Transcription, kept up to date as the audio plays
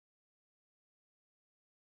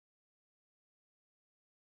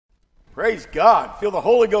Praise God. Feel the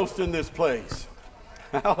Holy Ghost in this place.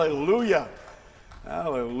 Hallelujah.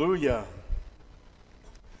 Hallelujah.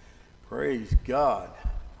 Praise God.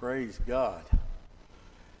 Praise God.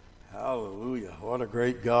 Hallelujah. What a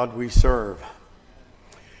great God we serve.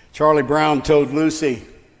 Charlie Brown told Lucy,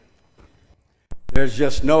 "There's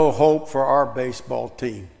just no hope for our baseball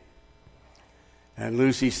team." And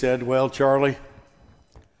Lucy said, "Well, Charlie,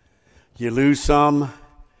 you lose some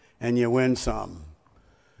and you win some."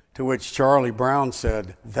 To which Charlie Brown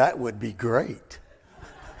said, "That would be great."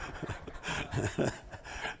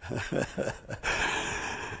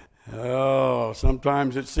 Oh,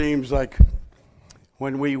 sometimes it seems like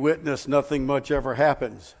when we witness, nothing much ever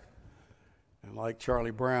happens. And like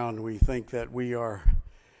Charlie Brown, we think that we are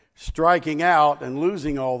striking out and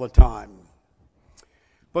losing all the time.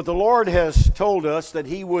 But the Lord has told us that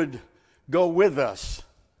He would go with us.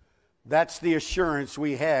 That's the assurance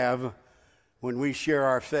we have when we share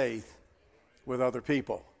our faith with other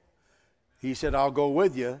people. He said, "I'll go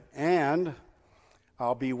with you, and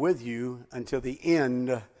I'll be with you until the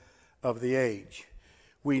end of the age."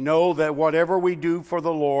 We know that whatever we do for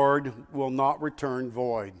the Lord will not return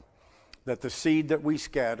void, that the seed that we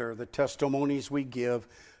scatter, the testimonies we give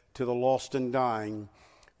to the lost and dying,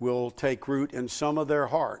 will take root in some of their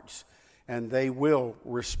hearts, and they will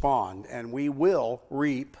respond, and we will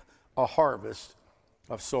reap a harvest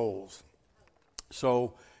of souls.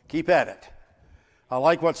 So keep at it. I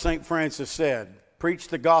like what St. Francis said: preach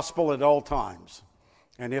the gospel at all times,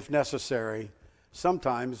 and if necessary,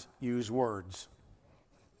 sometimes use words.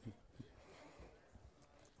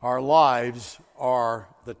 Our lives are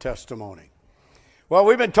the testimony. Well,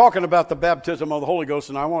 we've been talking about the baptism of the Holy Ghost,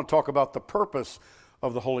 and I want to talk about the purpose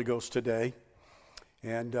of the Holy Ghost today.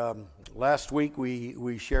 And last week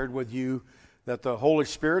we shared with you that the Holy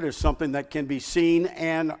Spirit is something that can be seen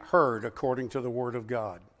and heard according to the Word of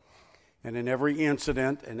God. And in every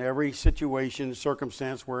incident, in every situation,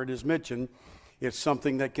 circumstance where it is mentioned, it's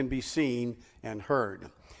something that can be seen and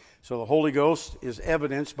heard. So the Holy Ghost is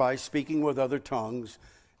evidenced by speaking with other tongues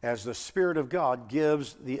as the Spirit of God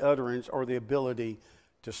gives the utterance or the ability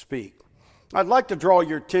to speak. I'd like to draw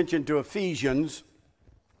your attention to Ephesians,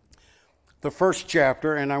 the first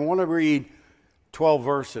chapter, and I want to read 12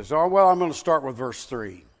 verses. I'm going to start with verse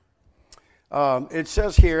 3. It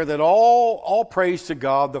says here that all praise to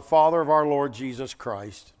God, the Father of our Lord Jesus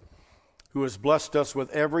Christ, who has blessed us with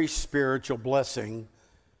every spiritual blessing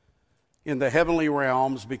in the heavenly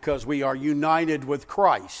realms because we are united with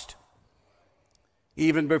Christ.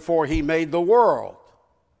 Even before He made the world,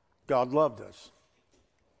 God loved us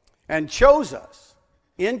and chose us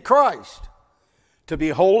in Christ to be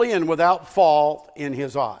holy and without fault in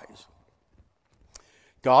His eyes.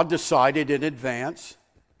 God decided in advance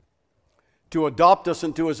to adopt us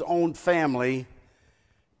into His own family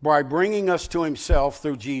by bringing us to Himself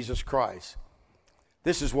through Jesus Christ.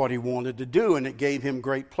 This is what He wanted to do, and it gave Him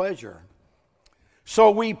great pleasure.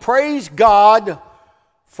 So we praise God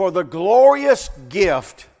for the glorious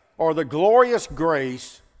gift or the glorious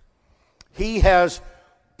grace He has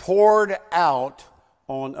poured out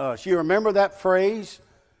on us. You remember that phrase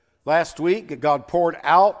last week, that God poured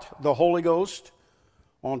out the Holy Ghost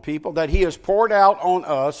on people, that He has poured out on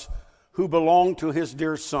us who belong to His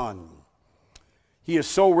dear Son. He is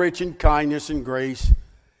so rich in kindness and grace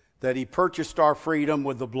that He purchased our freedom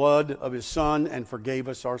with the blood of His Son and forgave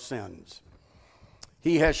us our sins.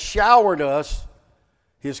 He has showered us,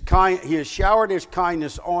 He has showered His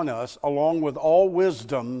kindness on us along with all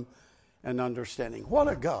wisdom and understanding. What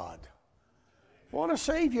a God. What a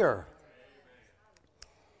Savior.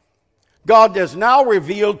 God has now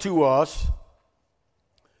revealed to us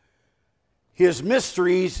His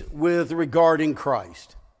mysteries with regarding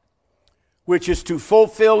Christ, which is to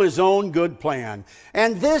fulfill His own good plan.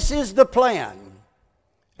 And this is the plan.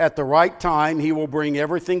 At the right time, He will bring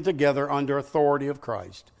everything together under authority of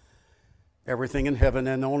Christ, everything in heaven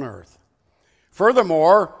and on earth.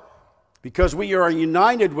 Furthermore, because we are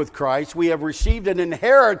united with Christ, we have received an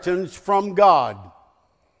inheritance from God.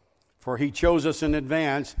 For He chose us in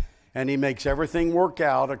advance, and He makes everything work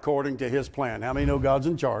out according to His plan. How many know God's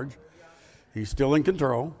in charge? He's still in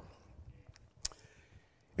control.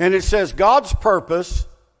 And it says God's purpose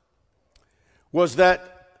was that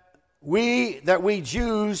we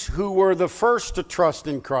Jews who were the first to trust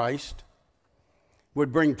in Christ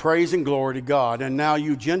would bring praise and glory to God. And now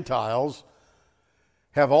you Gentiles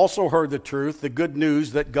have also heard the truth, the good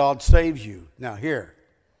news that God saves you. Now here,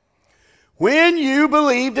 when you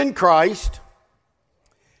believed in Christ,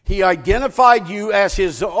 He identified you as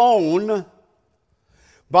His own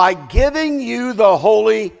by giving you the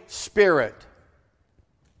Holy Spirit,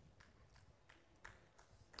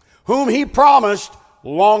 whom he promised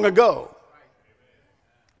long ago.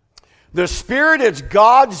 The Spirit is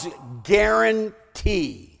God's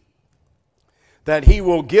guarantee that he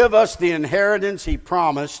will give us the inheritance he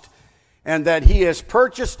promised and that he has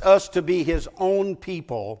purchased us to be his own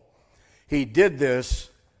people. He did this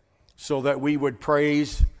so that we would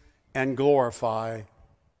praise and glorify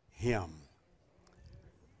him.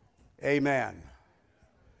 Amen.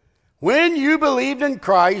 When you believed in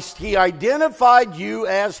Christ, he identified you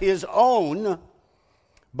as his own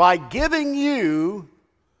by giving you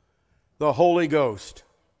the Holy Ghost.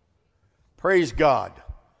 Praise God.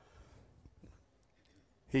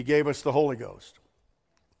 He gave us the Holy Ghost.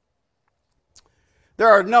 There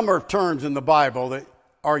are a number of terms in the Bible that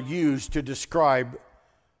are used to describe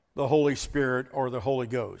the Holy Spirit or the Holy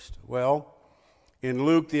Ghost. Well, in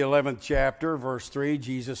Luke, the 11th chapter, verse 3,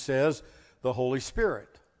 Jesus says, the Holy Spirit.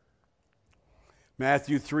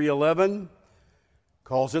 Matthew 3:11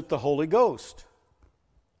 calls it the Holy Ghost.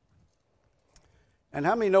 And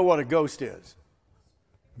how many know what a ghost is?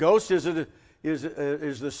 Ghost is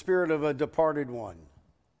the spirit of a departed one.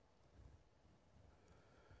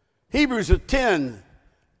 Hebrews 10,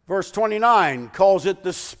 verse 29, calls it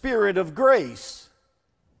the Spirit of grace.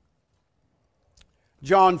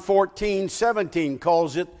 John 14:17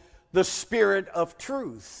 calls it the Spirit of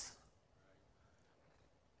truth.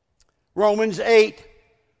 Romans 8,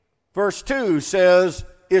 verse 2 says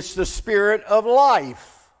it's the Spirit of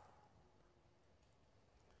life.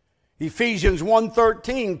 Ephesians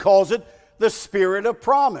 1:13 calls it the Spirit of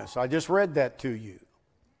promise. I just read that to you.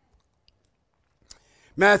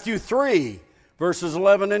 Matthew 3, verses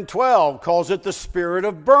 11 and 12 calls it the Spirit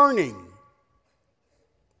of burning.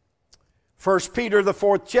 1 Peter, the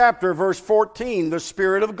 4th chapter, verse 14, the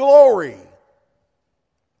Spirit of glory.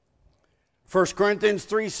 1 Corinthians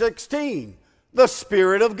 3:16, the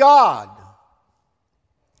Spirit of God.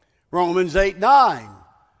 Romans 8:9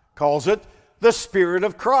 calls it the Spirit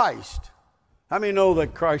of Christ. How many know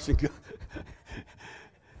that Christ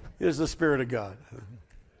is the Spirit of God?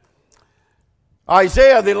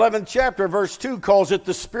 Isaiah, the 11th chapter, verse 2, calls it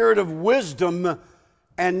the Spirit of wisdom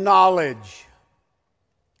and knowledge.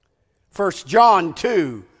 1 John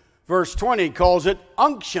 2, verse 20, calls it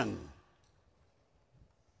unction.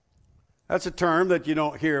 That's a term that you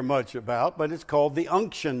don't hear much about, but it's called the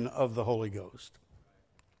unction of the Holy Ghost.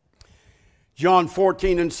 John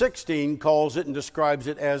 14 and 16 calls it and describes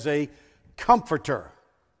it as a comforter.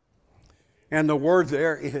 And the word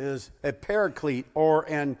there is a paraclete or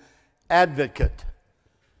an advocate.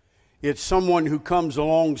 It's someone who comes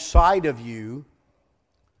alongside of you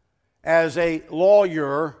as a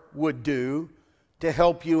lawyer would do to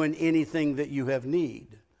help you in anything that you have need.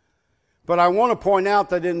 But I want to point out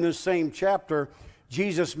that in this same chapter,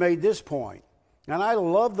 Jesus made this point, and I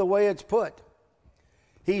love the way it's put.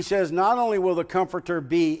 He says, not only will the Comforter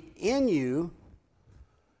be in you,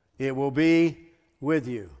 it will be with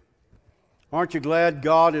you. Aren't you glad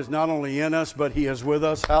God is not only in us, but he is with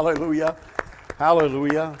us? Hallelujah.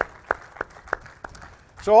 Hallelujah.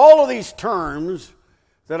 So all of these terms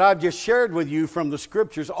that I've just shared with you from the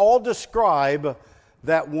Scriptures all describe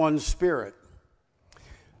that one Spirit.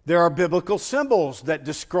 There are biblical symbols that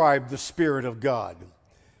describe the Spirit of God.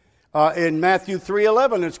 In Matthew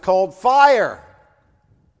 3:11, it's called fire.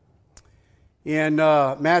 In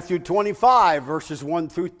Matthew 25, verses 1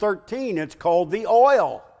 through 13, it's called the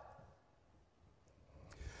oil.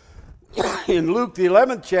 In Luke, the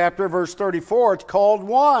 11th chapter, verse 34, it's called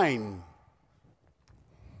wine.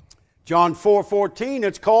 John 4:14,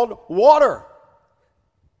 it's called water.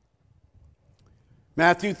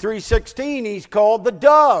 Matthew 3:16, he's called the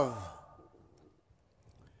dove.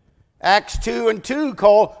 Acts 2:2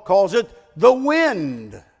 calls it the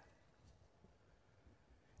wind.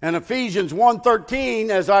 And Ephesians 1:13,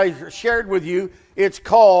 as I shared with you, it's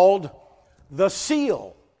called the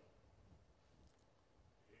seal.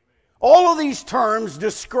 All of these terms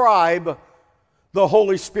describe the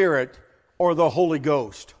Holy Spirit or the Holy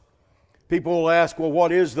Ghost. People will ask, well,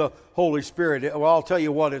 what is the Holy Spirit? Well, I'll tell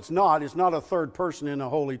you what it's not. It's not a third person in a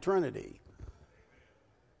Holy Trinity.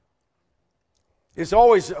 It's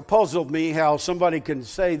always puzzled me how somebody can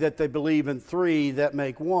say that they believe in three that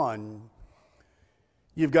make one.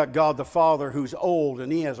 You've got God the Father who's old and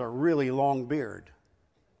he has a really long beard.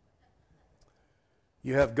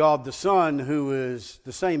 You have God the Son who is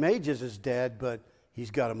the same age as his dad, but he's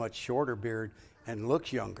got a much shorter beard and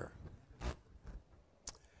looks younger.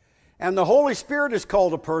 And the Holy Spirit is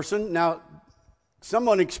called a person. Now,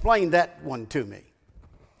 someone explain that one to me.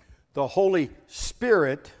 The Holy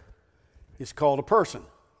Spirit is called a person.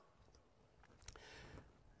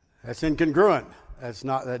 That's incongruent.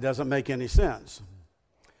 That doesn't make any sense.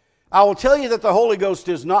 I will tell you that the Holy Ghost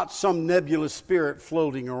is not some nebulous spirit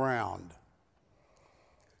floating around.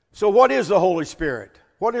 So what is the Holy Spirit?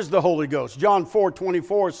 What is the Holy Ghost? John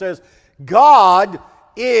 4:24 says, God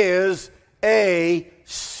is a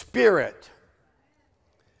spirit,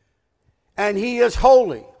 and he is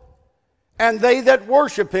holy. And they that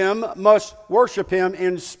worship him must worship him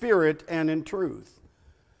in spirit and in truth.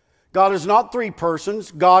 God is not three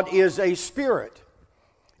persons. God is a spirit.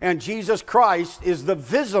 And Jesus Christ is the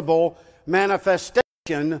visible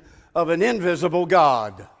manifestation of an invisible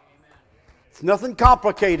God. There's nothing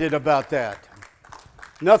complicated about that.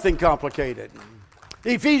 Nothing complicated.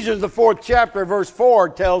 Ephesians, the 4th chapter, verse 4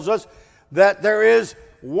 tells us that there is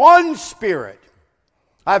one Spirit.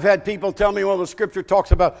 I've had people tell me, well, the Scripture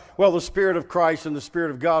talks about, well, the Spirit of Christ and the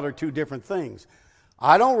Spirit of God are two different things.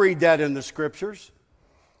 I don't read that in the Scriptures.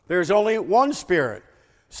 There's only one Spirit.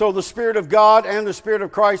 So the Spirit of God and the Spirit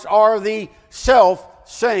of Christ are the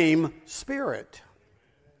same Spirit.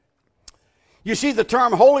 You see, the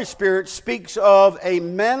term Holy Spirit speaks of a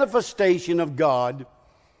manifestation of God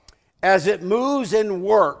as it moves and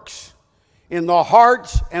works in the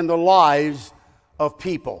hearts and the lives of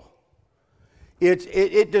people.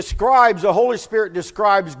 The Holy Spirit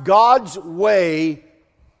describes God's way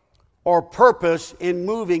or purpose in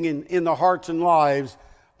moving in the hearts and lives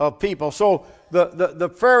of people. So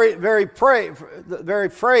the very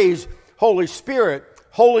phrase Holy Spirit,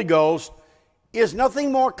 Holy Ghost, is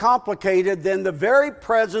nothing more complicated than the very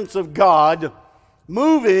presence of God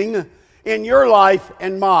moving in your life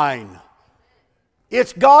and mine.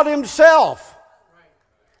 It's God himself.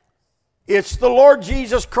 It's the Lord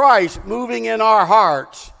Jesus Christ moving in our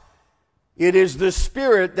hearts. It is the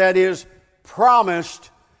Spirit that is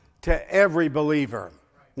promised to every believer,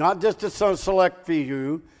 not just to some select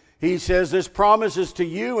few. He says this promise is to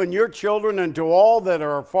you and your children and to all that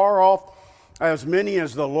are far off, as many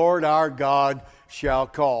as the Lord our God shall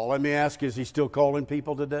call. Let me ask, is he still calling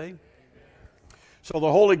people today? So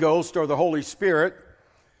the Holy Ghost or the Holy Spirit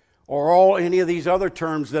or any of these other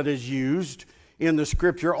terms that is used in the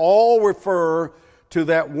Scripture all refer to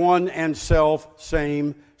that one and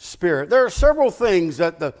same Spirit. There are several things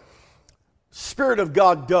that the Spirit of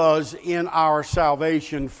God does in our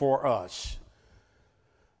salvation for us.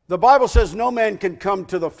 The Bible says no man can come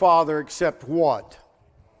to the Father except what?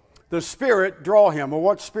 The Spirit draw him. Well,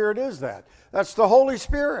 what Spirit is that? That's the Holy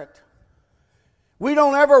Spirit. We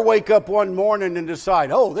don't ever wake up one morning and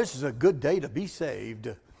decide, oh, this is a good day to be saved.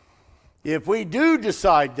 If we do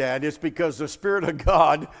decide that, it's because the Spirit of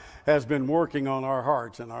God has been working on our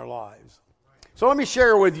hearts and our lives. So let me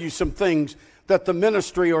share with you some things that the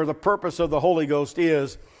ministry or the purpose of the Holy Ghost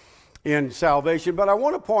is in salvation. But I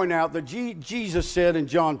want to point out that Jesus said in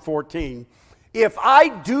John 14, if I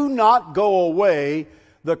do not go away,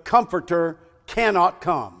 the Comforter cannot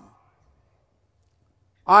come.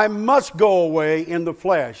 I must go away in the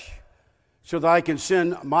flesh so that I can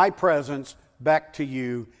send my presence back to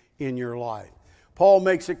you in your life. Paul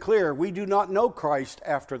makes it clear we do not know Christ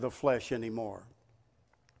after the flesh anymore.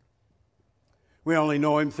 We only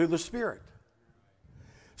know him through the Spirit.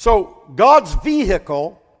 So God's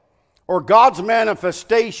vehicle or God's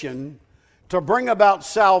manifestation to bring about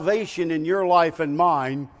salvation in your life and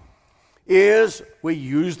mine is, we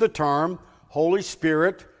use the term Holy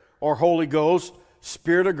Spirit or Holy Ghost,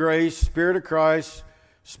 Spirit of grace, Spirit of Christ,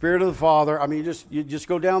 Spirit of the Father. I mean, you just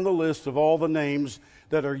go down the list of all the names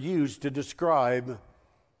that are used to describe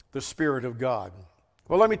the Spirit of God.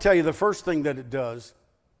 Well, let me tell you the first thing that it does,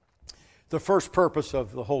 the first purpose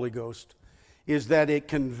of the Holy Ghost, is that it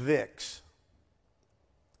convicts.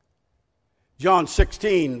 John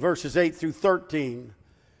 16, verses 8 through 13,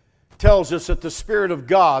 tells us that the Spirit of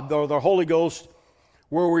God, or the Holy Ghost,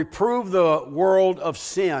 will reprove the world of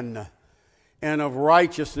sin and of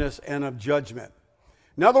righteousness and of judgment.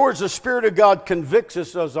 In other words, the Spirit of God convicts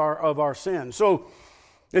us of our sin. So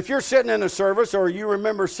if you're sitting in a service, or you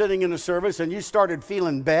remember sitting in a service and you started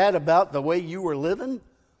feeling bad about the way you were living,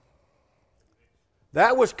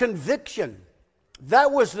 that was conviction.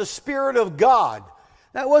 That was the Spirit of God.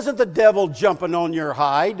 That wasn't the devil jumping on your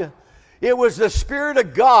hide. It was the Spirit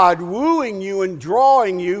of God wooing you and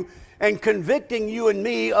drawing you and convicting you and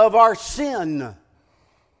me of our sin.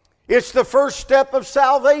 It's the first step of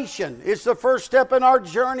salvation. It's the first step in our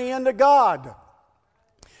journey into God.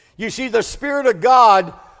 You see, the Spirit of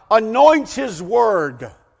God anoints His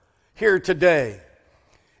Word here today.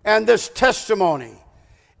 And this testimony.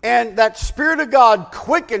 And that Spirit of God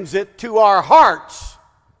quickens it to our hearts.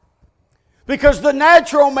 Because the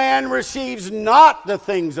natural man receives not the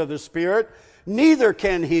things of the Spirit, neither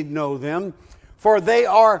can he know them, for they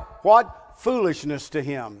are what? Foolishness to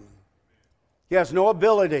him. He has no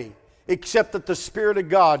ability. except that the Spirit of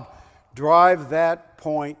God drive that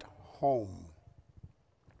point home.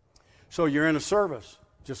 So you're in a service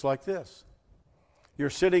just like this. You're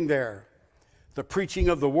sitting there. The preaching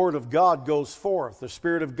of the Word of God goes forth. The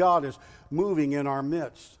Spirit of God is moving in our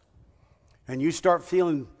midst. And you start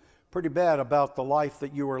feeling pretty bad about the life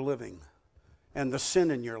that you are living and the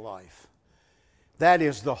sin in your life. That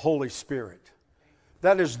is the Holy Spirit.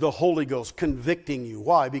 That is the Holy Ghost convicting you.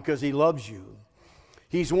 Why? Because He loves you.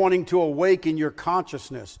 He's wanting to awaken your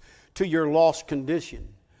consciousness to your lost condition.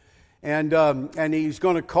 And He's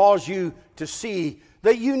going to cause you to see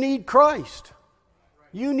that you need Christ.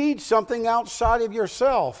 You need something outside of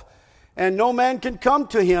yourself. And no man can come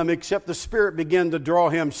to Him except the Spirit begin to draw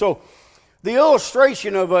him. So the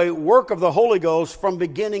illustration of a work of the Holy Ghost from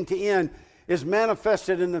beginning to end is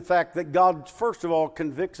manifested in the fact that God, first of all,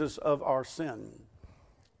 convicts us of our sin.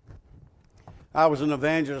 I was an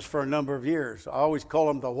evangelist for a number of years. I always call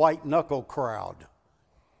them the white knuckle crowd.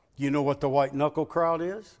 You know what the white knuckle crowd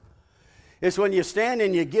is? It's when you stand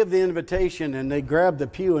and you give the invitation and they grab the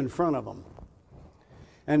pew in front of them.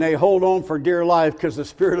 And they hold on for dear life because the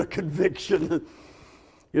spirit of conviction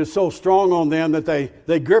is so strong on them that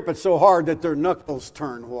they grip it so hard that their knuckles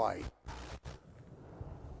turn white.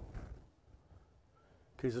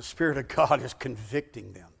 Because the Spirit of God is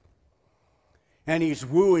convicting them. And He's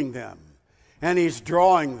wooing them. And He's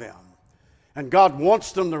drawing them. And God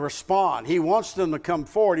wants them to respond. He wants them to come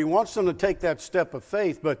forward. He wants them to take that step of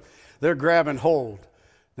faith, but they're grabbing hold.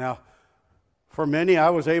 Now, for many,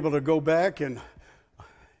 I was able to go back and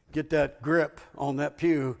get that grip on that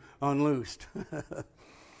pew unloosed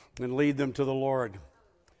and lead them to the Lord.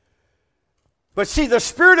 But see, the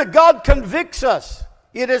Spirit of God convicts us.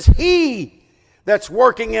 It is He that's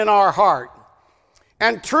working in our heart.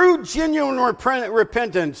 And true, genuine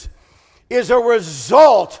repentance is a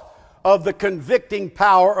result of the convicting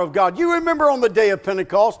power of God. You remember on the day of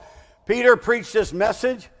Pentecost, Peter preached this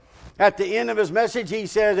message. At the end of his message, he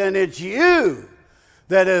said, "And it's you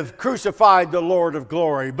that have crucified the Lord of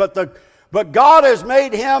glory. But God has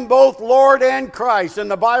made Him both Lord and Christ." And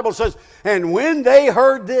the Bible says, and when they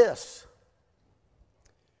heard this,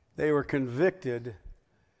 they were convicted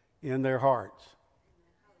in their hearts.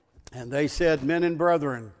 And they said, "Men and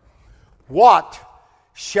brethren, what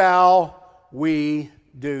shall we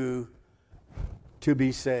do to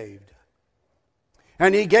be saved?"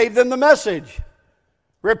 And He gave them the message.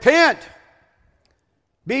 Repent.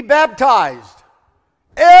 Be baptized.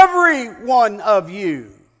 Every one of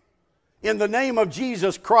you in the name of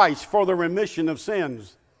Jesus Christ for the remission of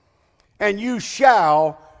sins. And you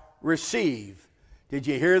shall receive. Did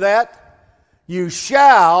you hear that? You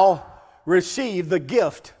shall receive the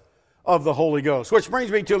gift of the Holy Ghost. Which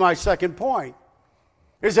brings me to my second point.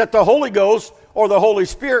 Is that the Holy Ghost or the Holy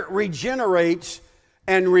Spirit regenerates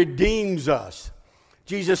and redeems us.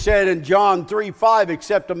 Jesus said in John 3:5,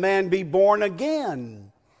 "Except a man be born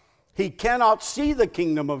again, he cannot see the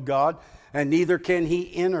kingdom of God, and neither can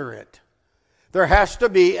he enter it." There has to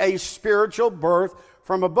be a spiritual birth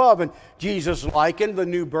from above. And Jesus likened the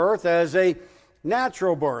new birth as a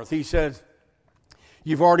natural birth. He says,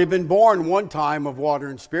 you've already been born one time of water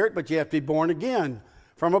and spirit, but you have to be born again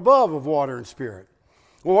from above of water and spirit.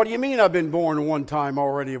 Well, what do you mean I've been born one time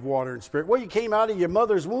already of water and spirit? Well, you came out of your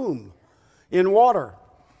mother's womb in water.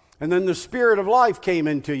 And then the Spirit of life came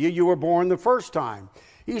into you. You were born the first time.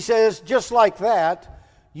 He says, just like that,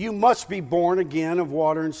 you must be born again of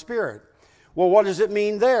water and spirit. Well, what does it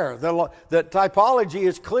mean there? The typology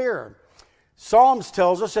is clear. Psalms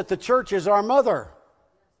tells us that the church is our mother.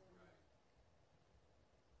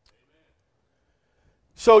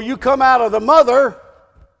 So you come out of the mother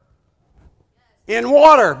in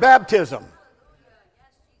water, baptism.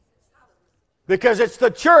 Because it's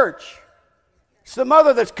the church. It's the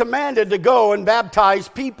mother that's commanded to go and baptize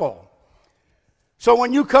people. So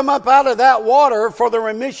when you come up out of that water for the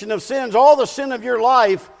remission of sins, all the sin of your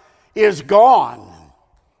life is gone.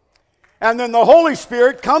 And then the Holy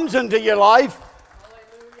Spirit comes into your life,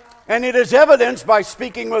 and it is evidenced by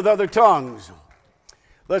speaking with other tongues.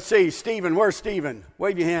 Let's see, Stephen. Where's Stephen?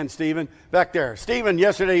 Wave your hand, Stephen. Back there. Stephen,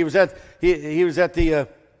 yesterday he was at the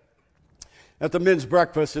men's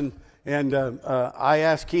breakfast, and I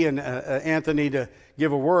asked he and Anthony to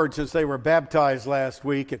give a word since they were baptized last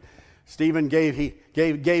week. And Stephen gave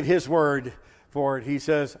his word for it. He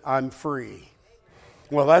says, "I'm free."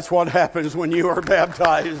 Well, that's what happens when you are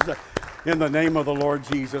baptized in the name of the Lord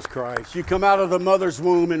Jesus Christ. You come out of the mother's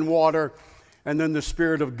womb in water, and then the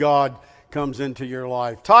Spirit of God comes into your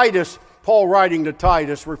life. Titus, Paul writing to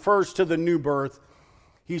Titus, refers to the new birth.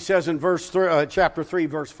 He says in chapter 3,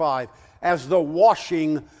 verse 5, as the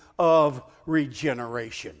washing of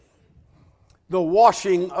regeneration. the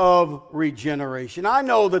washing of regeneration. I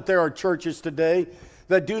know that there are churches today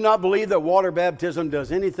that do not believe that water baptism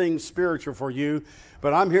does anything spiritual for you,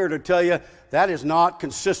 but I'm here to tell you that is not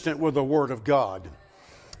consistent with the Word of God.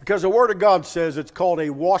 Because the Word of God says it's called a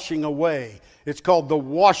washing away. It's called the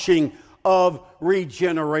washing of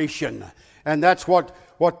regeneration. And that's what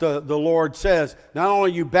the Lord says. Not only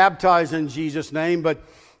are you baptized in Jesus' name, but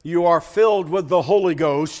you are filled with the Holy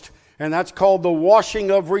Ghost. And that's called the washing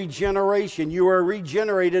of regeneration. You are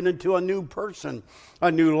regenerated into a new person,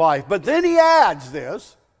 a new life. But then he adds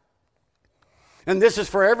this, and this is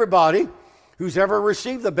for everybody who's ever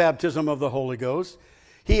received the baptism of the Holy Ghost.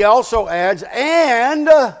 He also adds, and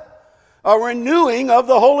a renewing of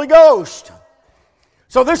the Holy Ghost.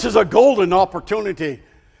 So this is a golden opportunity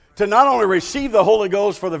to not only receive the Holy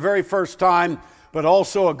Ghost for the very first time, but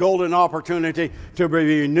also a golden opportunity to be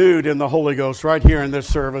renewed in the Holy Ghost right here in this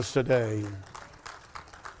service today.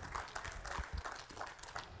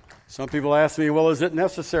 Some people ask me, well, is it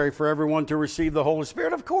necessary for everyone to receive the Holy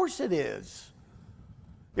Spirit? Of course it is.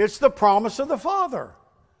 It's the promise of the Father.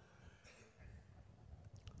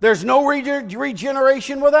 There's no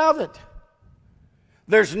regeneration without it.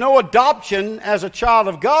 There's no adoption as a child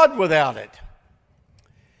of God without it.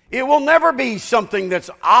 It will never be something that's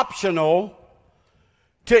optional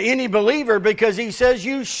to any believer, because he says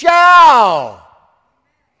you shall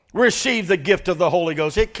receive the gift of the Holy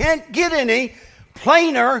Ghost. It can't get any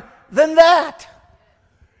plainer than that.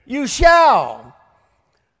 You shall.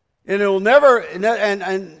 And it will never,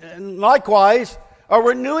 and likewise, a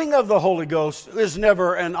renewing of the Holy Ghost is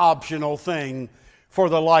never an optional thing for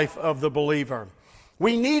the life of the believer.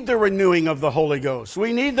 We need the renewing of the Holy Ghost.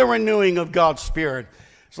 We need the renewing of God's Spirit.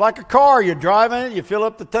 It's like a car. You're driving it, you fill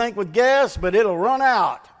up the tank with gas, but it'll run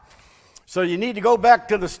out. So you need to go back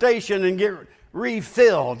to the station and get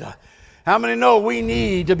refilled. How many know we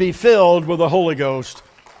need to be filled with the Holy Ghost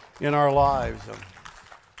in our lives?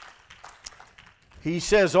 He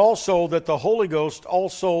says also that the Holy Ghost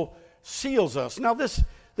also seals us. Now this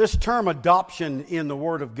term adoption in the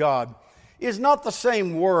Word of God is not the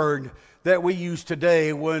same word that we use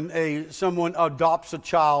today when someone adopts a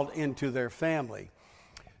child into their family.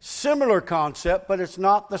 Similar concept, but it's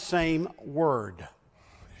not the same word.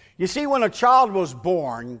 You see, when a child was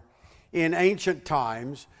born in ancient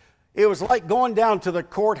times, it was like going down to the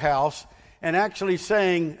courthouse and actually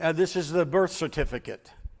saying, this is the birth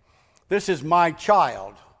certificate. This is my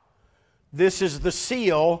child. This is the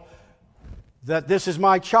seal that this is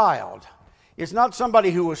my child. It's not somebody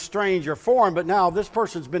who was strange or foreign, but now this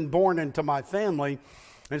person's been born into my family.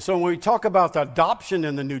 And so when we talk about the adoption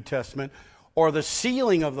in the New Testament, or the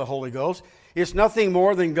sealing of the Holy Ghost, it's nothing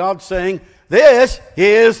more than God saying, this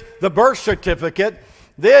is the birth certificate,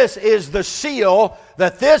 this is the seal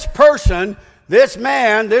that this person, this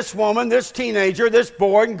man, this woman, this teenager, this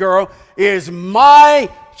boy and girl is my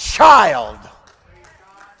child.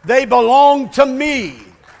 They belong to me.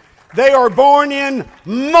 They are born in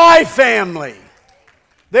my family.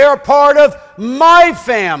 They are part of my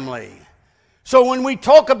family. So when we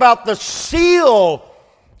talk about the seal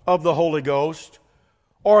of the Holy Ghost,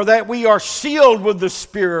 or that we are sealed with the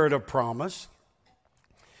Spirit of promise,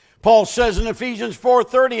 Paul says in Ephesians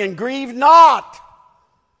 4:30, and grieve not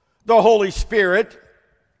the Holy Spirit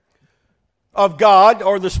of God,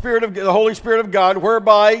 or the Holy Spirit of God,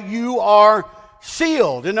 whereby you are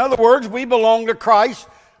sealed. In other words, we belong to Christ.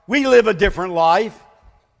 We live a different life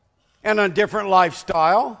and a different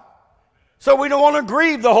lifestyle. So we don't want to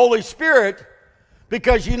grieve the Holy Spirit,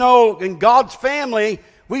 because, you know, in God's family,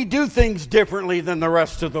 we do things differently than the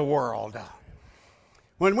rest of the world.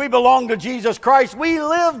 When we belong to Jesus Christ, we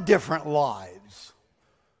live different lives.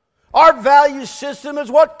 Our value system is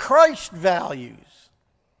what Christ values.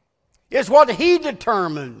 It's what He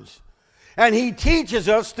determines. And He teaches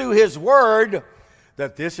us through His Word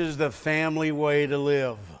that this is the family way to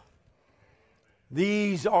live.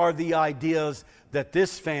 These are the ideas that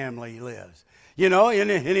this family lives. You know,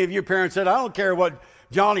 any of your parents said, I don't care what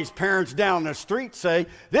Johnny's parents down the street say,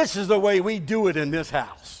 this is the way we do it in this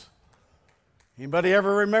house. Anybody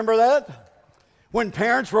ever remember that? When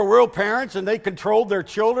parents were real parents and they controlled their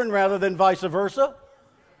children rather than vice versa?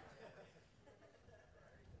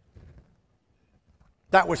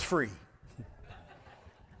 That was free.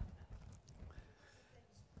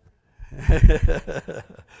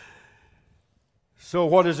 So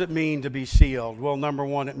what does it mean to be sealed? Well, number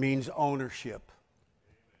one, it means ownership.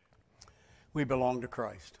 We belong to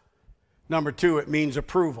Christ. Number two, it means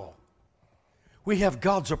approval. We have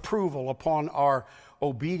God's approval upon our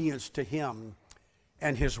obedience to Him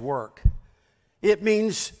and His work. It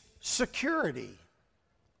means security.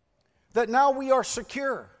 That now we are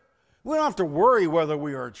secure. We don't have to worry whether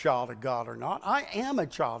we are a child of God or not. I am a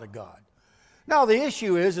child of God. Now the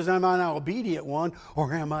issue is am I an obedient one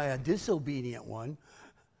or am I a disobedient one?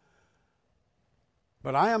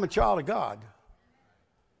 But I am a child of God.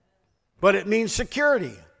 But it means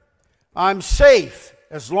security. I'm safe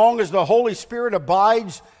as long as the Holy Spirit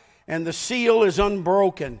abides and the seal is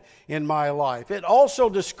unbroken in my life. It also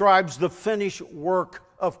describes the finished work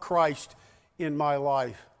of Christ in my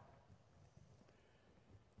life.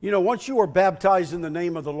 You know, once you are baptized in the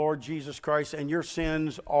name of the Lord Jesus Christ and your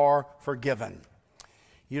sins are forgiven,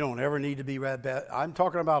 you don't ever need to be baptized. I'm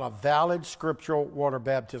talking about a valid scriptural water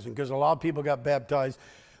baptism, because a lot of people got baptized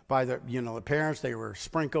by the parents. They were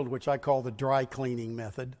sprinkled, which I call the dry cleaning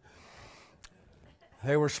method.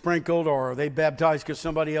 They were sprinkled, or they baptized because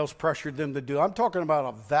somebody else pressured them to do it. I'm talking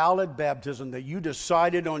about a valid baptism that you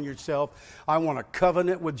decided on yourself. I want a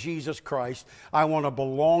covenant with Jesus Christ. I want to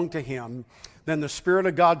belong to Him. Then the Spirit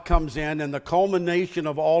of God comes in, and the culmination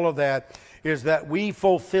of all of that is that we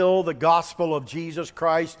fulfill the gospel of Jesus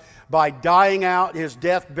Christ by dying out His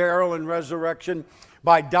death, burial, and resurrection,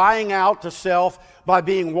 by dying out to self, by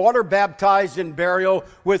being water baptized in burial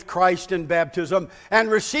with Christ in baptism,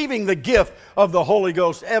 and receiving the gift of the Holy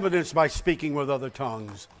Ghost, evidenced by speaking with other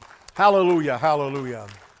tongues. Hallelujah, hallelujah.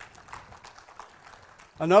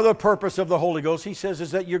 Another purpose of the Holy Ghost, he says,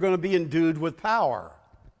 is that you're going to be endued with power.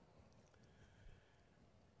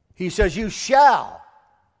 He says, you shall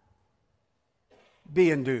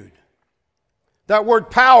be endued. That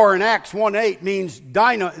word power in Acts 1:8 means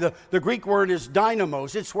the Greek word is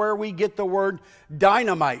dynamos. It's where we get the word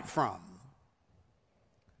dynamite from.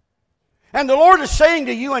 And the Lord is saying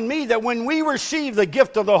to you and me that when we receive the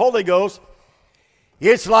gift of the Holy Ghost,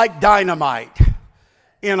 it's like dynamite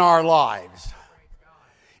in our lives.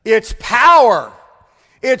 It's power.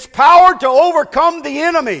 It's power to overcome the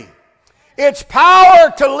enemy. It's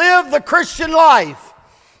power to live the Christian life.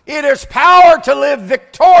 It is power to live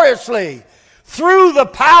victoriously through the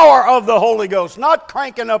power of the Holy Ghost. Not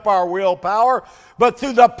cranking up our willpower, but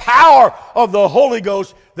through the power of the Holy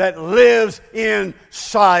Ghost that lives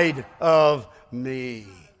inside of me.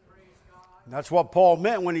 And that's what Paul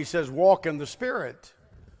meant when he says, walk in the Spirit.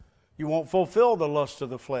 You won't fulfill the lust of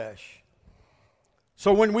the flesh.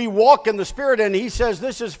 So when we walk in the Spirit, and he says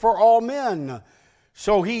this is for all men.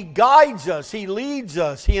 So he guides us, he leads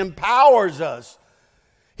us, he empowers us.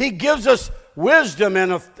 He gives us wisdom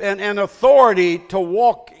and authority to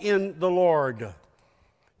walk in the Lord.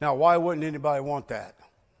 Now, why wouldn't anybody want that?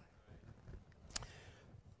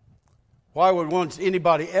 Why would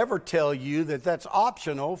anybody ever tell you that that's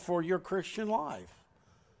optional for your Christian life?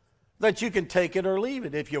 That you can take it or leave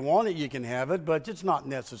it. If you want it, you can have it, but it's not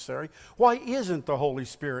necessary. Why isn't the Holy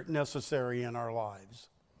Spirit necessary in our lives?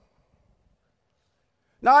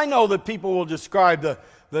 Now, I know that people will describe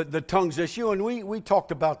the tongues issue, and we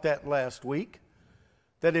talked about that last week,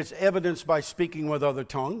 that it's evidenced by speaking with other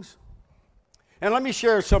tongues. And let me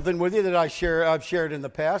share something with you that I've shared in the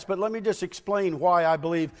past, but let me just explain why I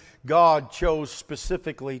believe God chose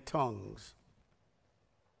specifically tongues.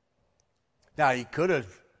 Now, he could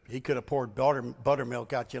have poured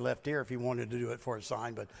buttermilk out your left ear if he wanted to do it for a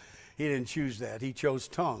sign, but he didn't choose that. He chose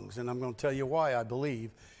tongues, and I'm going to tell you why I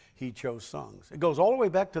believe he chose tongues. It goes all the way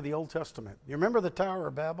back to the Old Testament. You remember the Tower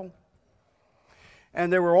of Babel?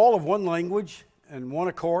 And they were all of one language and one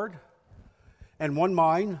accord and one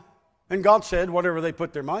mind. And God said whatever they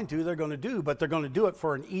put their mind to, they're going to do, but they're going to do it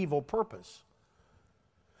for an evil purpose.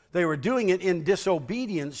 They were doing it in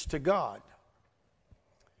disobedience to God.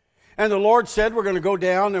 And the Lord said, we're going to go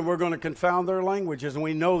down and we're going to confound their languages. And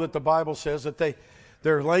we know that the Bible says that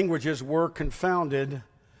their languages were confounded.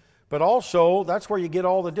 But also, that's where you get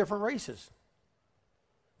all the different races.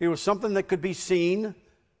 It was something that could be seen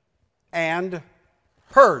and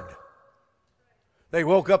heard. They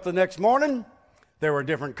woke up the next morning, there were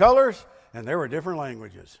different colors, and there were different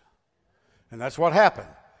languages. And that's what happened.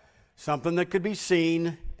 Something that could be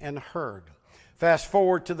seen and heard. Fast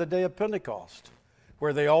forward to the day of Pentecost,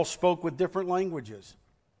 where they all spoke with different languages.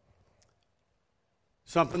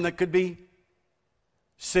 Something that could be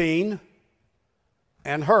seen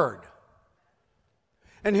and heard.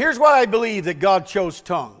 And here's why I believe that God chose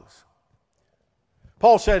tongues.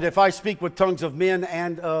 Paul said, if I speak with tongues of men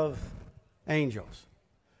and of angels.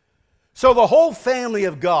 So the whole family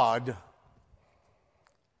of God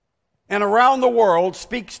and around the world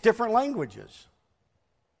speaks different languages.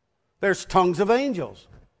 There's tongues of angels.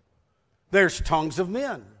 There's tongues of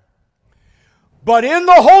men. But in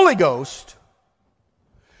the Holy Ghost,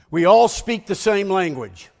 we all speak the same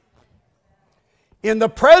language. In the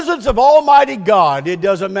presence of Almighty God, it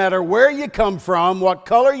doesn't matter where you come from, what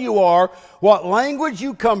color you are, what language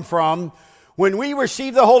you come from. When we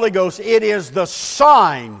receive the Holy Ghost, it is the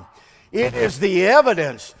sign, it is the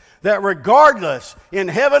evidence that regardless, in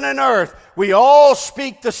heaven and earth, we all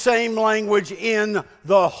speak the same language in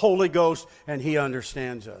the Holy Ghost, and He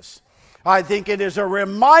understands us. I think it is a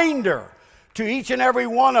reminder to each and every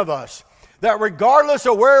one of us that regardless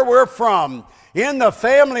of where we're from, in the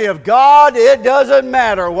family of God, it doesn't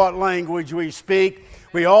matter what language we speak.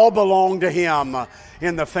 We all belong to Him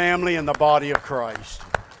in the family and the body of Christ.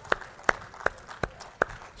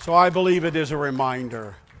 So I believe it is a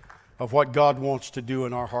reminder of what God wants to do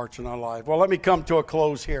in our hearts and our life. Well, let me come to a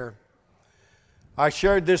close here. I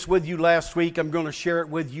shared this with you last week. I'm going to share it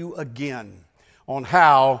with you again on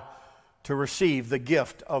how to receive the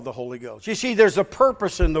gift of the Holy Ghost. You see, there's a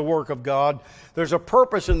purpose in the work of God. There's a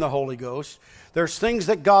purpose in the Holy Ghost. There's things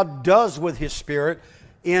that God does with His Spirit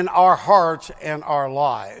in our hearts and our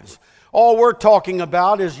lives. All we're talking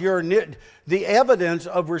about is the evidence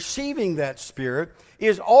of receiving that Spirit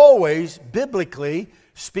is always biblically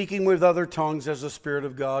speaking with other tongues as the Spirit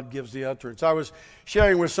of God gives the utterance. I was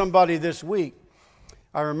sharing with somebody this week.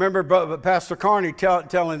 I remember Pastor Carney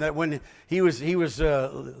telling that when he was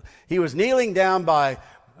kneeling down by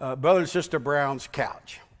Brother and Sister Brown's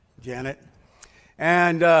couch, Janet,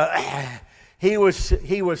 and he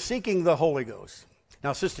was seeking the Holy Ghost.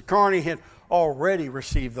 Now, Sister Carney had already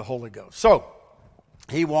received the Holy Ghost, so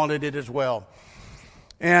he wanted it as well,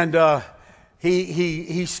 and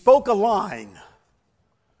he spoke a line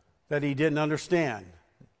that he didn't understand,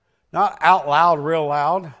 not out loud, real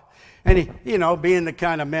loud. And he, being the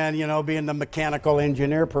kind of man, being the mechanical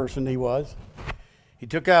engineer person he was, he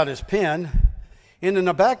took out his pen, and in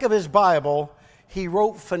the back of his Bible, he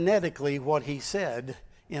wrote phonetically what he said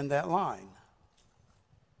in that line.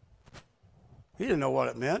 He didn't know what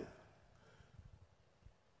it meant.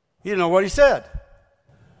 He didn't know what he said.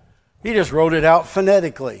 He just wrote it out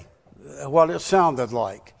phonetically, what it sounded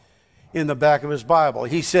like in the back of his Bible.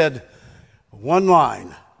 He said one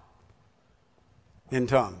line in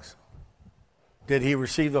tongues. Did he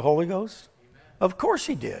receive the Holy Ghost? Amen. Of course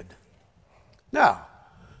he did. Now,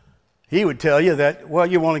 he would tell you that, well,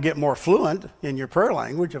 you want to get more fluent in your prayer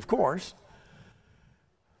language, of course.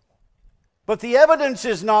 But the evidence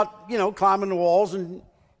is not, climbing the walls and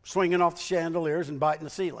swinging off the chandeliers and biting the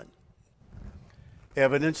ceiling.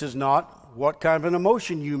 Evidence is not what kind of an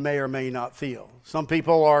emotion you may or may not feel. Some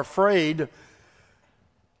people are afraid.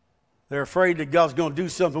 They're afraid that God's going to do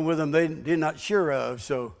something with them they're not sure of.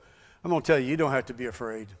 So I'm going to tell you, you don't have to be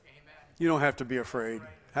afraid. Amen. You don't have to be afraid.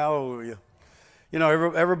 Hallelujah.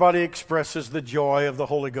 Everybody expresses the joy of the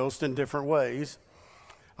Holy Ghost in different ways.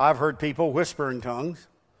 I've heard people whisper in tongues.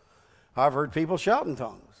 I've heard people shout in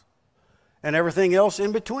tongues. And everything else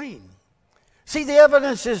in between. See, the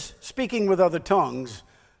evidence is speaking with other tongues,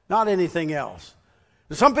 not anything else.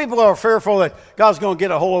 Some people are fearful that God's going to get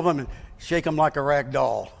a hold of them and shake them like a rag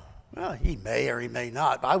doll. Well, He may or He may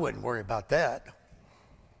not, but I wouldn't worry about that.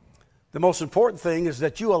 The most important thing is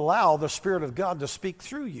that you allow the Spirit of God to speak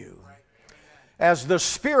through you as the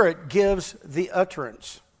Spirit gives the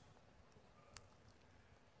utterance.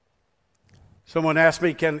 Someone asked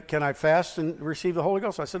me, can I fast and receive the Holy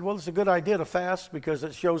Ghost? I said, well, it's a good idea to fast because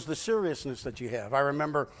it shows the seriousness that you have. I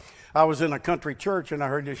remember I was in a country church and I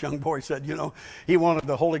heard this young boy said, he wanted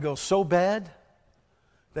the Holy Ghost so bad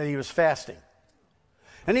that he was fasting.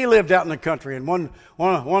 And he lived out in the country, and one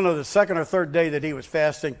of the second or third day that he was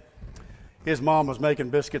fasting, his mom was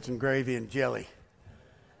making biscuits and gravy and jelly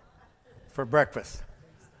for breakfast.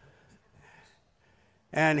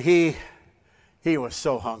 And he was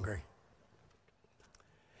so hungry.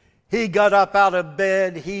 He got up out of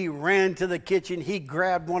bed, he ran to the kitchen, he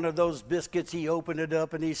grabbed one of those biscuits, he opened it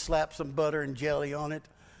up, and he slapped some butter and jelly on it.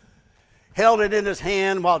 Held it in his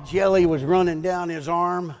hand while jelly was running down his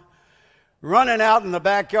arm. Running out in the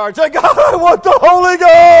backyard, saying, God, I want the Holy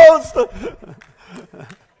Ghost.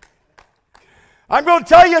 I'm going to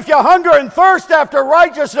tell you, if you hunger and thirst after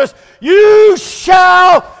righteousness, you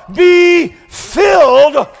shall be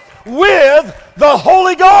filled with the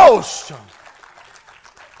Holy Ghost.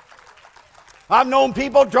 I've known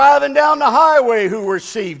people driving down the highway who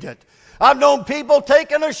received it. I've known people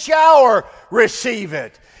taking a shower receive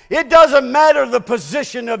it. It doesn't matter the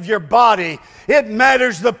position of your body. It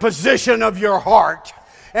matters the position of your heart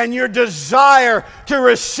and your desire to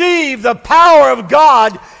receive the power of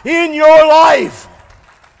God in your life.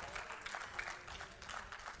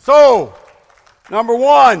 So, number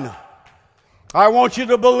one, I want you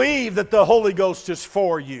to believe that the Holy Ghost is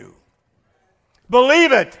for you.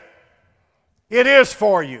 Believe it. It is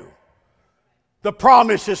for you. The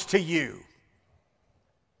promise is to you.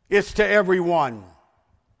 It's to everyone.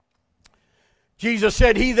 Jesus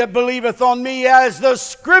said, "He that believeth on me, as the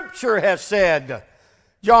Scripture has said,"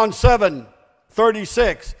 John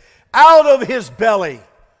 7:36, "out of his belly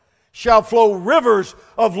shall flow rivers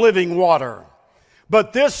of living water.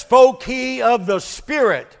 But this spoke he of the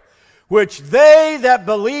Spirit, which they that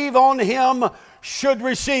believe on him should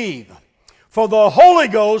receive. For the Holy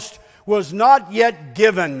Ghost was not yet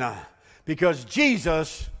given, because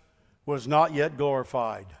Jesus was not yet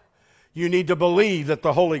glorified." You need to believe that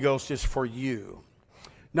the Holy Ghost is for you.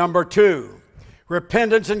 Number 2,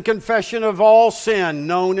 repentance and confession of all sin,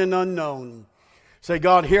 known and unknown. Say,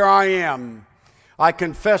 "God, here I am. I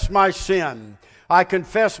confess my sin. I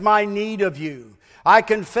confess my need of you. I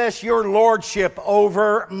confess your lordship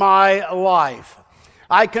over my life.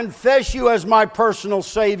 I confess you as my personal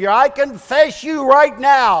Savior. I confess you right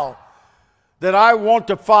now that I want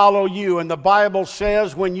to follow you." And the Bible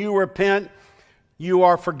says when you repent, you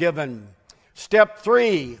are forgiven. Step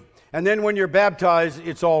 3, and then when you're baptized,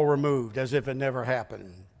 it's all removed as if it never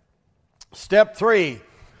happened. Step 3,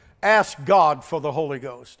 ask God for the Holy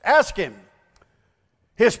Ghost. Ask Him.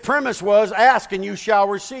 His premise was, ask and you shall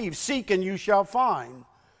receive. Seek and you shall find.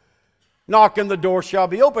 Knock and the door shall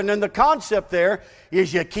be opened. And the concept there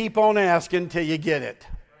is you keep on asking till you get it.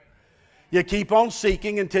 You keep on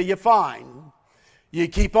seeking until you find. You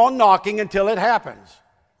keep on knocking until it happens.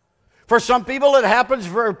 For some people, it happens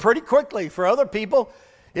pretty quickly. For other people,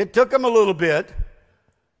 it took them a little bit.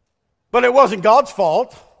 But it wasn't God's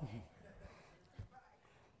fault.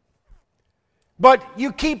 But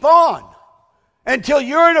you keep on until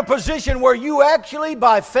you're in a position where you actually,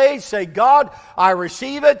 by faith, say, "God, I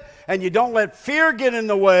receive it," and you don't let fear get in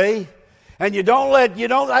the way, and you don't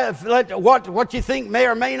let what you think may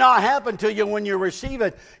or may not happen to you when you receive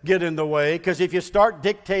it get in the way, because if you start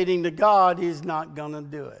dictating to God, He's not going to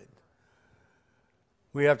do it.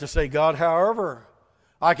 We have to say, "God, however,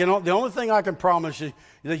 the only thing I can promise you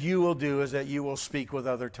that you will do is that you will speak with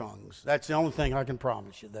other tongues." That's the only thing I can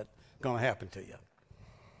promise you that's going to happen to you.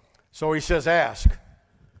 So He says, ask.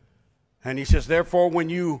 And He says, therefore,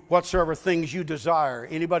 whatsoever things you desire.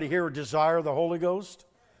 Anybody here desire the Holy Ghost?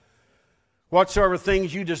 Whatsoever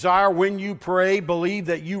things you desire, when you pray, believe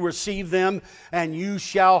that you receive them, and you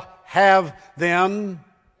shall have them.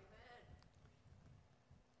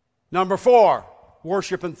 Number 4,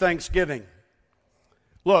 worship and thanksgiving.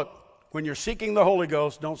 Look, when you're seeking the Holy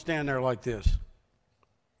Ghost, don't stand there like this.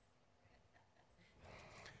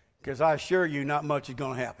 Because I assure you, not much is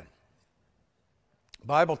going to happen. The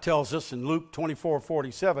Bible tells us in Luke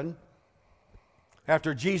 24:47,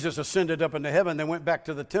 after Jesus ascended up into heaven, they went back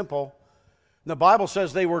to the temple. The Bible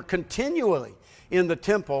says they were continually in the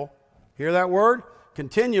temple. Hear that word?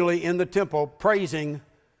 Continually in the temple, praising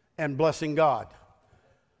and blessing God.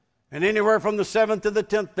 And anywhere from the 7th to the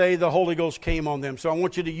 10th day, the Holy Ghost came on them. So I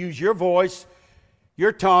want you to use your voice,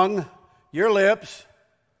 your tongue, your lips.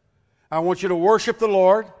 I want you to worship the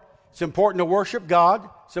Lord. It's important to worship God.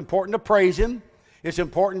 It's important to praise Him. It's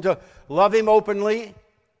important to love Him openly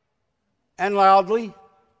and loudly.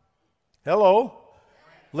 Hello.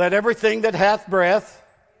 Let everything that hath breath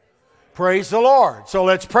praise the Lord. So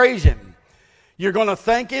let's praise Him. You're going to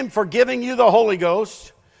thank Him for giving you the Holy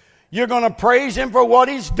Ghost. You're going to praise Him for what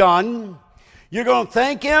He's done. You're going to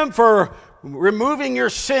thank Him for removing your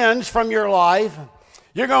sins from your life.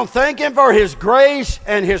 You're going to thank Him for His grace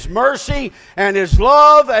and His mercy and His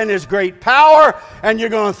love and His great power. And you're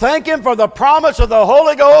going to thank Him for the promise of the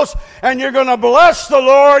Holy Ghost. And you're going to bless the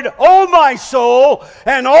Lord, O my soul,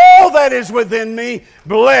 and all that is within me.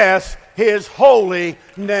 Bless His holy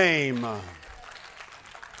name.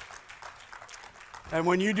 And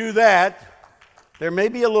when you do that, there may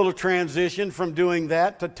be a little transition from doing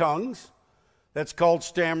that to tongues. That's called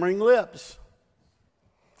stammering lips.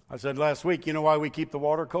 I said last week, you know why we keep the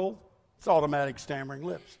water cold? It's automatic stammering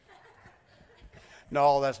lips.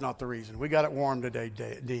 No, that's not the reason. We got it warm today,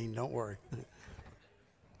 Dean, don't worry.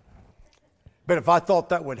 But if I thought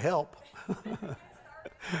that would help,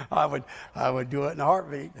 I would do it in a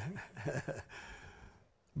heartbeat.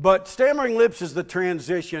 But stammering lips is the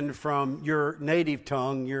transition from your native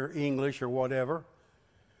tongue, your English or whatever,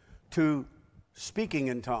 to speaking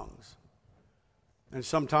in tongues. And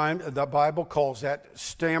sometimes the Bible calls that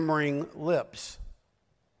stammering lips.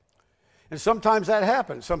 And sometimes that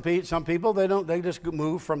happens. Some people, they just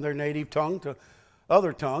move from their native tongue to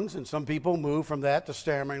other tongues, and some people move from that to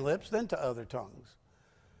stammering lips, then to other tongues.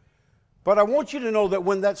 But I want you to know that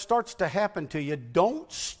when that starts to happen to you, don't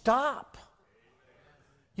stop.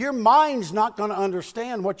 Your mind's not going to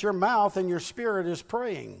understand what your mouth and your spirit is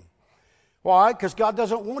praying. Why? Because God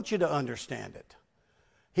doesn't want you to understand it.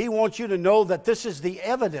 He wants you to know that this is the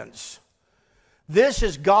evidence. This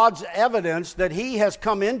is God's evidence that He has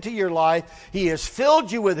come into your life. He has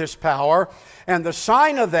filled you with His power. And the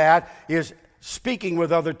sign of that is speaking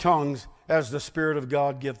with other tongues as the Spirit of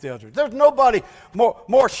God giveth the utterance. There's nobody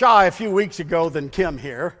more shy a few weeks ago than Kim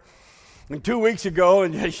here. And 2 weeks ago,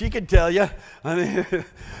 and she could tell you, I mean,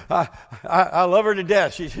 I love her to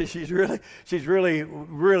death. She's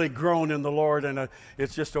really grown in the Lord, and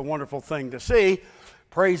it's just a wonderful thing to see.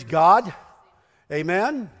 Praise God.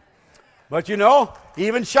 Amen. But you know,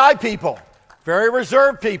 even shy people, very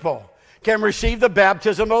reserved people, can receive the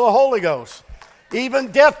baptism of the Holy Ghost.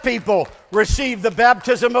 Even deaf people receive the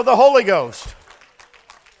baptism of the Holy Ghost.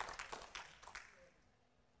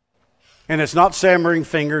 And it's not stammering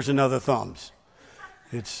fingers and other thumbs.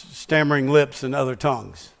 It's stammering lips and other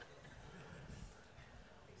tongues.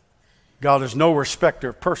 God is no respecter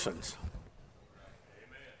of persons.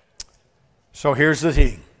 So here's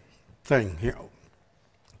the thing.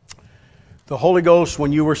 The Holy Ghost,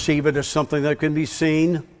 when you receive it, is something that can be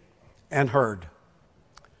seen and heard.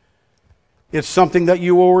 It's something that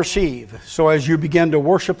you will receive. So as you begin to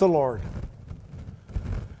worship the Lord,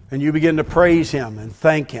 and you begin to praise Him and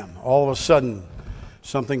thank Him, all of a sudden,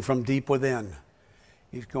 something from deep within,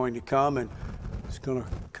 He's going to come and it's going to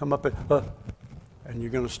come up and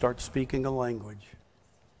you're going to start speaking a language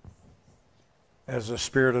as the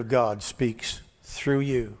Spirit of God speaks through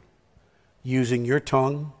you, using your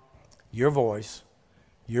tongue, your voice,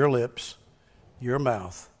 your lips, your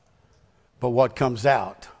mouth. But what comes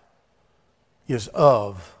out is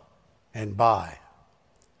of and by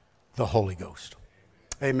the Holy Ghost.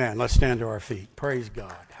 Amen. Let's stand to our feet. Praise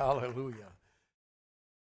God. Hallelujah.